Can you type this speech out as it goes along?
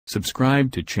subscribe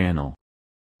to channel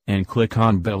and click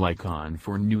on bell icon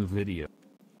for new video.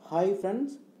 Hi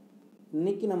friends,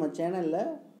 இன்றைக்கி நம்ம சேனலில்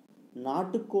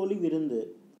நாட்டுக்கோழி விருந்து,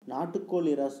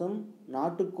 நாட்டுக்கோழி ரசம்,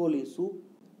 நாட்டுக்கோழி சூப்,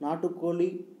 நாட்டுக்கோழி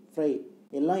ஃப்ரை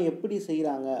எல்லாம் எப்படி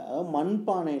செய்கிறாங்க, அதாவது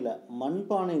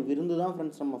மண்பானை விருந்து தான்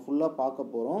ஃப்ரெண்ட்ஸ் நம்ம ஃபுல்லாக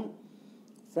பார்க்க போகிறோம்.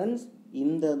 ஃப்ரெண்ட்ஸ்,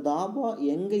 இந்த தாபா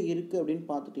எங்கே இருக்குது அப்படின்னு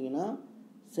பார்த்துட்டிங்கன்னா,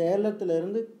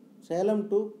 சேலம்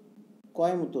டு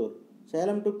கோயம்புத்தூர்,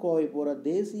 சேலம் டு கோவை போகிற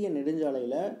தேசிய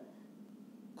நெடுஞ்சாலையில்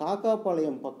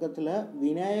காக்காபாளையம் பக்கத்தில்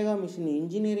விநாயகா மிஷன்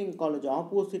இன்ஜினியரிங் காலேஜ்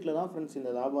ஆப்போசிட்டில் தான் ஃப்ரெண்ட்ஸ்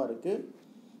இந்த தாபா இருக்குது.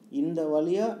 இந்த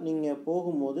வழியாக நீங்கள்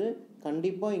போகும்போது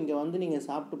கண்டிப்பாக இங்கே வந்து நீங்கள்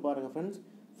சாப்பிட்டு பாருங்கள் ஃப்ரெண்ட்ஸ்.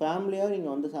 ஃபேமிலியாக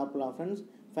நீங்கள் வந்து சாப்பிட்லாம் ஃப்ரெண்ட்ஸ்.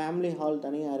 ஃபேமிலி ஹால்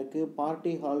தனியாக இருக்குது,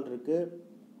 பார்ட்டி ஹால் இருக்குது,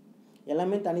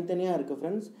 எல்லாமே தனித்தனியாக இருக்குது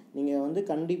ஃப்ரெண்ட்ஸ். நீங்கள் வந்து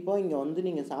கண்டிப்பாக இங்கே வந்து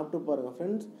நீங்கள் சாப்பிட்டு பாருங்கள்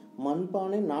ஃப்ரெண்ட்ஸ்.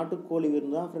 மண்பானை நாட்டுக்கோழி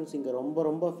விருந்து தான் ஃப்ரெண்ட்ஸ் இங்கே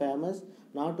ரொம்ப ஃபேமஸ்.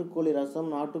 நாட்டுக்கோழி ரசம்,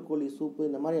 நாட்டுக்கோழி சூப்பு,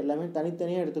 இந்த மாதிரி எல்லாமே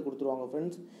தனித்தனியாக எடுத்து கொடுத்துருவாங்க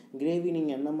ஃப்ரெண்ட்ஸ். கிரேவி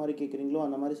நீங்கள் என்ன மாதிரி கேட்குறீங்களோ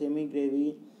அந்த மாதிரி செமி கிரேவி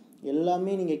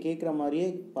எல்லாமே நீங்கள் கேட்குற மாதிரியே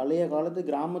பழைய காலத்து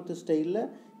கிராமத்து ஸ்டைலில்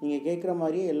நீங்கள் கேட்குற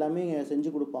மாதிரியே எல்லாமே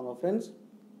செஞ்சு கொடுப்பாங்க ஃப்ரெண்ட்ஸ்.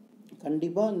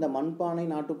 கண்டிப்பாக இந்த மண்பானை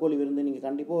நாட்டுக்கோழி விருந்து நீங்கள்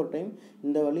கண்டிப்பாக ஒரு டைம்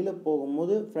இந்த வழியில்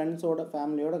போகும்போது ஃப்ரெண்ட்ஸோட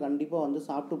ஃபேமிலியோட கண்டிப்பாக வந்து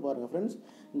சாப்பிட்டு பாருங்கள் ஃப்ரெண்ட்ஸ்.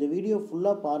 இந்த வீடியோ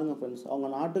ஃபுல்லாக பாருங்கள் ஃப்ரெண்ட்ஸ். அவங்க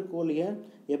நாட்டுக்கோழியை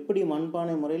எப்படி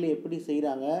மண்பானை முறையில் எப்படி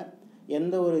செய்கிறாங்க,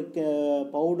 எந்த ஒரு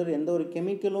பவுடர், எந்த ஒரு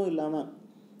கெமிக்கலும் இல்லாமல்,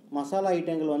 மசாலா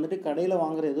ஐட்டங்கள் வந்துட்டு கடையில்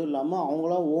வாங்குற எதுவும் இல்லாமல்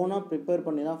அவங்களா ஓனாக ப்ரிப்பேர்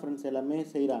பண்ணி தான் ஃப்ரெண்ட்ஸ் எல்லாமே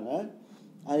செய்கிறாங்க.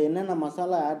 அது என்னென்ன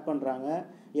மசாலா ஆட் பண்ணுறாங்க,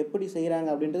 எப்படி செய்கிறாங்க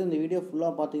அப்படின்றது இந்த வீடியோ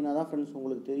ஃபுல்லாக பார்த்தீங்கன்னா தான் ஃப்ரெண்ட்ஸ்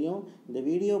உங்களுக்கு தெரியும். இந்த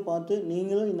வீடியோ பார்த்து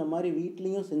நீங்களும் இந்த மாதிரி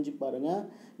வீட்லேயும் செஞ்சு பாருங்கள்.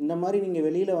 இந்த மாதிரி நீங்கள்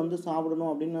வெளியில் வந்து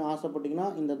சாப்பிடணும் அப்படின்னு ஆசைப்பட்டீங்கன்னா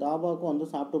இந்த தாபாவுக்கும் வந்து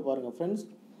சாப்பிட்டு பாருங்கள் ஃப்ரெண்ட்ஸ்.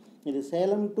 இது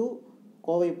சேலம் டு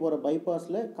கோவை போகிற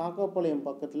பைபாஸில் காக்காபாளையம்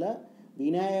பக்கத்தில்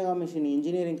விநாயகா மிஷன்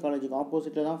இன்ஜினியரிங் காலேஜுக்கு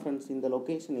ஆப்போசிட்டில் தான் ஃப்ரெண்ட்ஸ் இந்த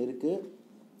லொக்கேஷன் இருக்குது.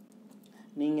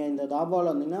 நீங்கள் இந்த தாபாவில்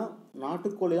வந்தீங்கன்னா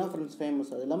நாட்டுக்கோழி தான் ஃப்ரெண்ட்ஸ்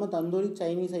ஃபேமஸ். அது இல்லாமல் தந்தூரி,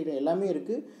 சைனீஸ் ஐட்டம் எல்லாமே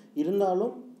இருக்குது.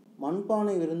 இருந்தாலும்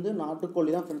மண்பானை விருந்து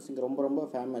நாட்டுக்கோழி தான் ஃப்ரெண்ட்ஸ் இங்கே ரொம்ப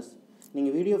ஃபேமஸ்.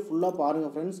 நீங்கள் வீடியோ ஃபுல்லாக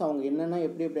பாருங்கள் ஃப்ரெண்ட்ஸ். அவங்க என்னென்ன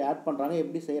எப்படி ஆட் பண்ணுறாங்க,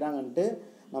 எப்படி செய்கிறாங்கன்ட்டு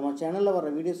நம்ம சேனலில் வர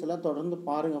வீடியோஸ் எல்லாம் தொடர்ந்து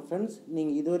பாருங்கள் ஃப்ரெண்ட்ஸ்.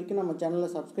 நீங்கள் இது வரைக்கும் நம்ம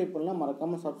சேனலில் சப்ஸ்கிரைப் பண்ணலாம்,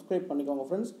 மறக்காமல் சப்ஸ்கிரைப் பண்ணிக்கோங்க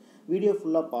ஃப்ரெண்ட்ஸ். வீடியோ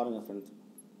ஃபுல்லாக பாருங்கள் ஃப்ரெண்ட்ஸ்.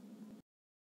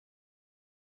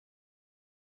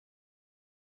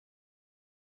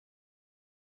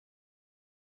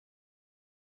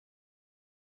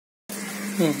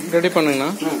 ரெடி பண்ணுங்கண்ணா.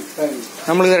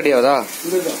 நம்மளுக்கு ரெடி ஆகுதா?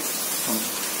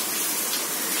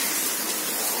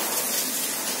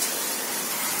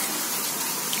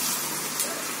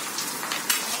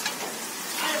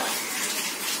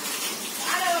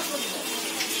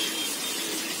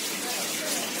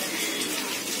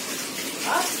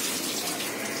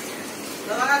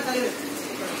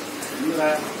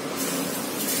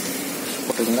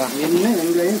 போட்டுங்களா? எண்ணெய்,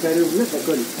 வெங்காயம், கருவேப்பிலை,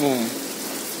 தக்காளி.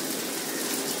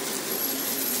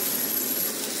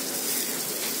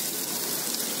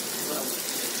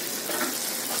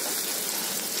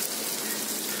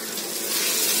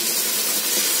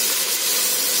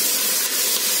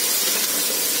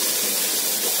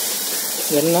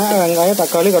 எண்ணெய், வெங்காயம்,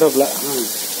 தக்காளி, கருவேப்பிலை.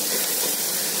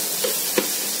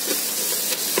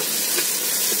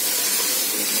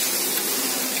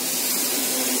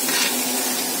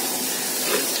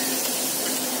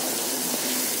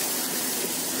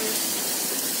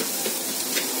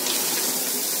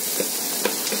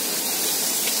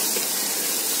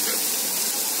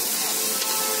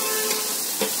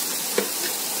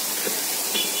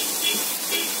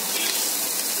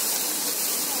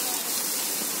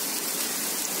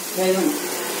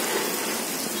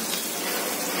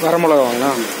 வரமிளகா வாங்கண்ணா.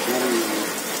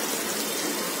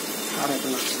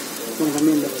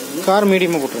 காரம்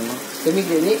மீடியமாக போட்டுருங்கண்ணா.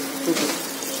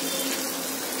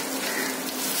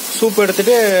 சூப்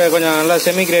எடுத்துட்டு கொஞ்சம் நல்லா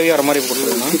செமி கிரேவி வர மாதிரி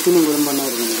போட்டுருங்கண்ணா. சிக்கனும் குழம்பு ஒன்றா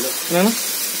இருக்கும். என்னண்ணா?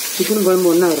 சிக்கன்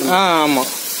குழம்பு ஒன்றா இருக்கும். ஆமாம்.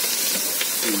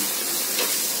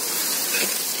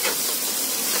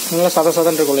 நல்லா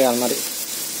சதன்னு இருக்கும் இல்லையா, அது மாதிரி.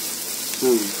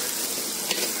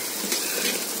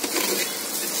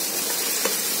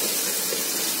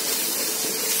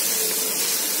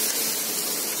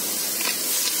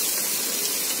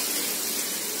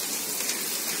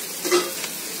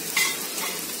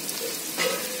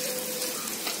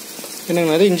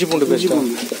 என்னங்கண்ணா அது? இஞ்சி பூண்டு பேஸ்ட்.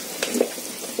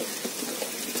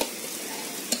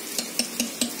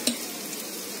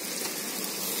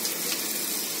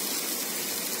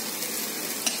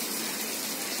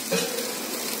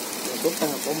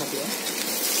 போக மாட்டியா?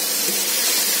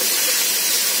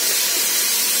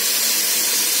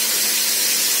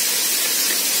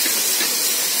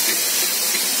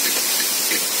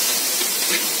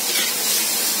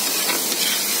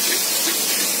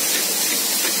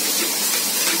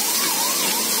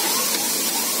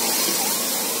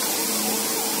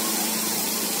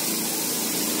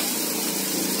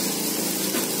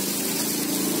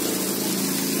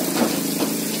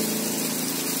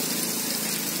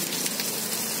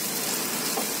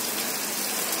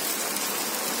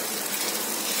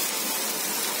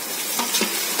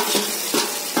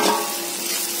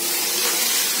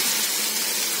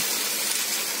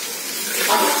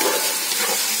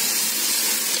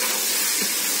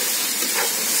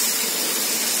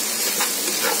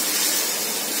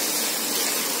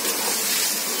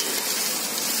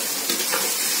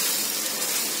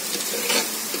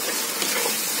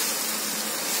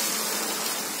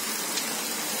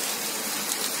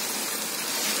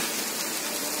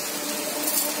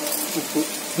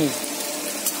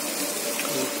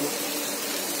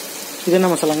 இது என்ன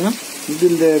மசாலாங்கண்ணா? இது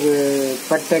இந்த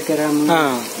பட்டை கிராமு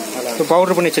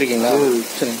பவுடர் பண்ணி வச்சிருக்கீங்களா?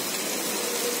 சரி.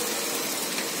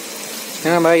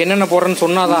 ஏன்னா நம்ம என்னென்ன போடுறேன்னு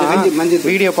சொன்னாதான்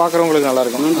வீடியோ பார்க்குறவங்களுக்கு நல்லா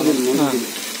இருக்கும்.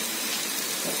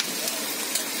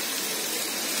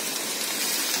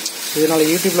 இதனால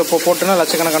யூடியூப்ல போட்டுன்னா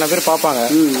லட்சக்கணக்கான பேர் பார்ப்பாங்க.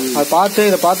 அதை பார்த்து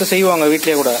இதை பார்த்து செய்வாங்க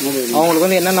வீட்லயே கூட. அவங்களுக்கு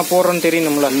வந்து என்னென்ன போடுறோன்னு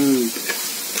தெரியணும்ல.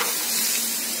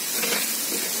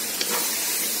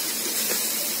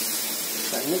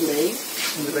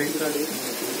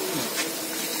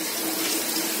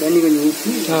 தண்ணி கொஞ்சம்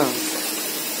ஊற்றி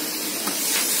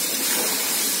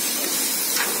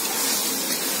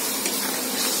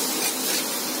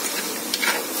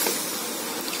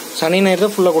சனி ஞாயிறு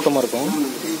தான் ஃபுல்லாக கூட்டமாக இருக்கும்.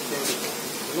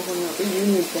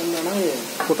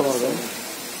 கூட்டமாக இருக்கும்.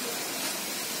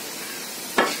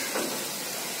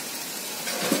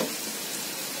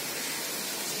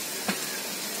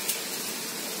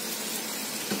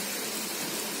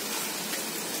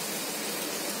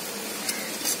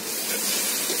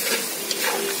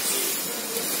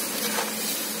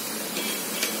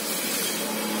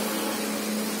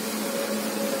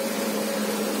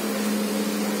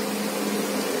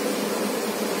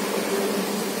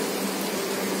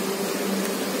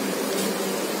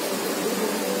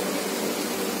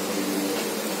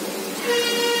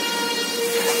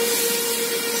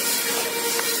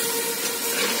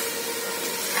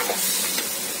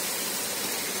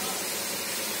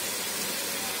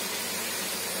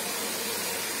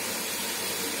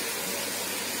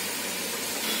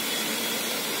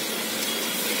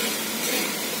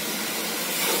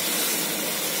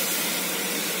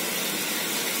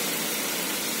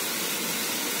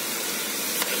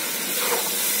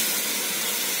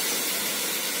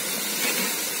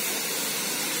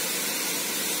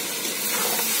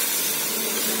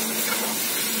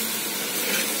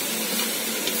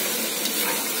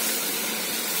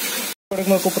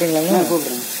 கூப்பிடுறீங்களா?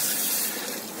 கூப்பிடுறேன்.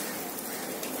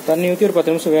 தண்ணி ஊற்றி ஒரு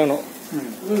 10 நிமிஷம் வேணும்.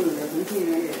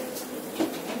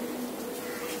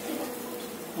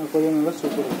 கொஞ்சம் நல்லா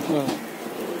சூப்பர்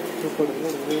சூப்பர்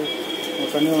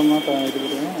தண்ணி வேணுமா இது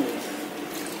கொடுங்க.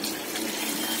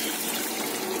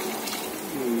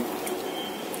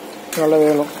 நல்லா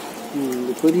வேணும்.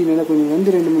 இந்த கொதி நல்லா கொஞ்சம்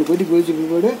வந்து 2-3 கொதி கொதிச்சு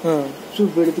போட்டு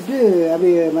சூப் எடுத்துட்டு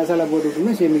அப்படியே மசாலா போட்டு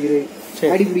விட்டோம்னா சேமிக்கிறேன்.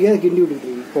 அடி பிடிக்காத கிண்டி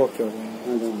விட்டுருக்கீங்க. Okay okay.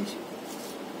 அதான் விஷயம்.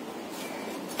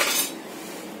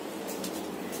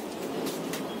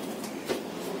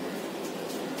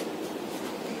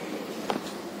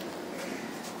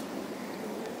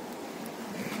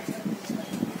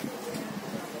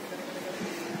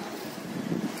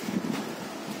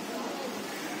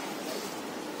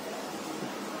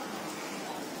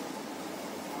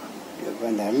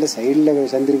 அந்த நல்ல சைடில்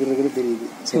சந்திருக்கிறது தெரியுது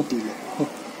சட்டியில்.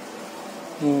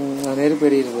 நெருப்பு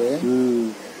எரியுது.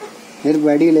 நெருப்பு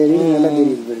அடியில் எரியுது நல்லா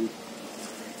தெரியுது பாருங்க.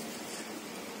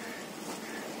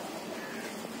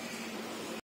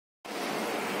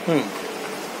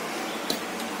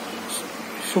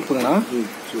 சூப்புங்கண்ணா.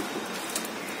 சூப்பு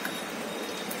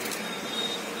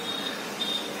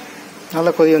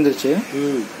நல்லா கொதி வந்துருச்சு.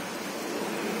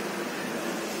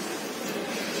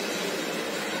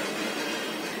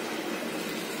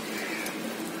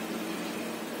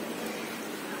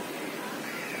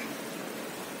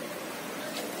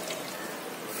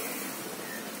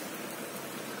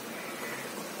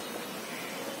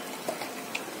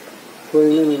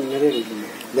 நிறைய இருக்குது.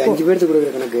 இந்த 5 பேருக்கு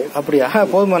கொடுக்குற கணக்கு. அப்படியா?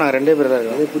 போதுமா? நாங்கள் 2 பேர் தான்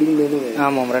இருக்கோம். பிடிக்கும்.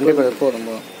 ஆமாம், 2 பேர் போதும்.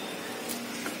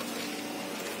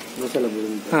 மசாலா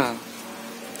போடுங்க.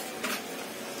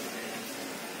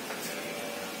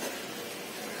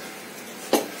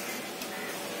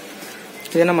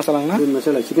 இது என்ன மசாலாங்கண்ணா?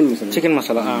 மசாலா சிக்கன் மசாலா. சிக்கன்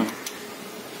மசாலா.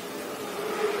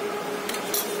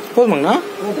 போதுமாங்கண்ணா?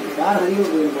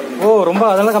 ஓ, ரொம்ப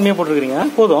அதெல்லாம் கம்மியாக போட்டுருக்கீங்க.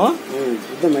 போதும்.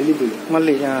 மல்லித்தூள்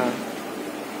மல்லி.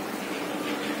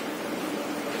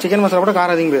 சிக்கன் மசாலா கூட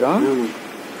காரம் அதிகம் போயிடும்.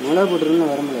 மிளகா போட்டுருந்தா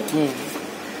வர முடியாது.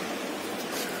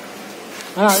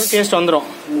 அது டேஸ்ட் வந்துடும்.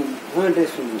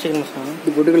 டேஸ்ட் வந்துடும். சிக்கன் மசாலா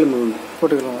இது போட்டுக்கலாம்.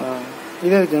 போட்டுக்கலாம்.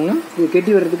 இது இருக்குங்கண்ணா? இது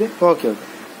கெட்டி வர்றதுக்கு. Okay okay.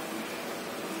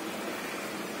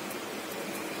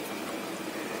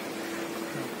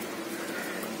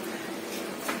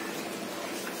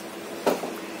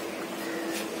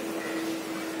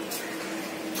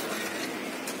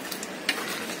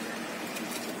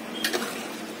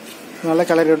 நல்லா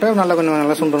கிளறி விட்டா நல்லா கொஞ்சம்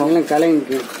நல்லா சுண்டணும். எல்லாம்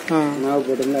கலங்கி மாவு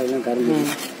போட்டோம்னா அதெல்லாம் கரைஞ்சி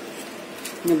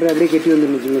அப்புறம் அப்படியே கெட்டி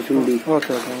வந்துருந்துச்சுங்க சுண்டி. Okay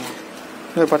okay.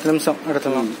 ஒரு 10 நிமிஷம்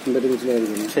எடுத்துடலாம். 10 நிமிஷத்தில்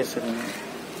இருக்குங்க. சரி சரிங்க.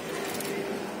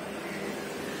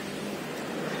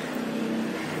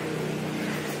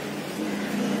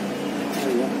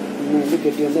 இன்னும் வந்து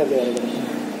கெட்டி வந்து அப்படியே இறக்கணும்.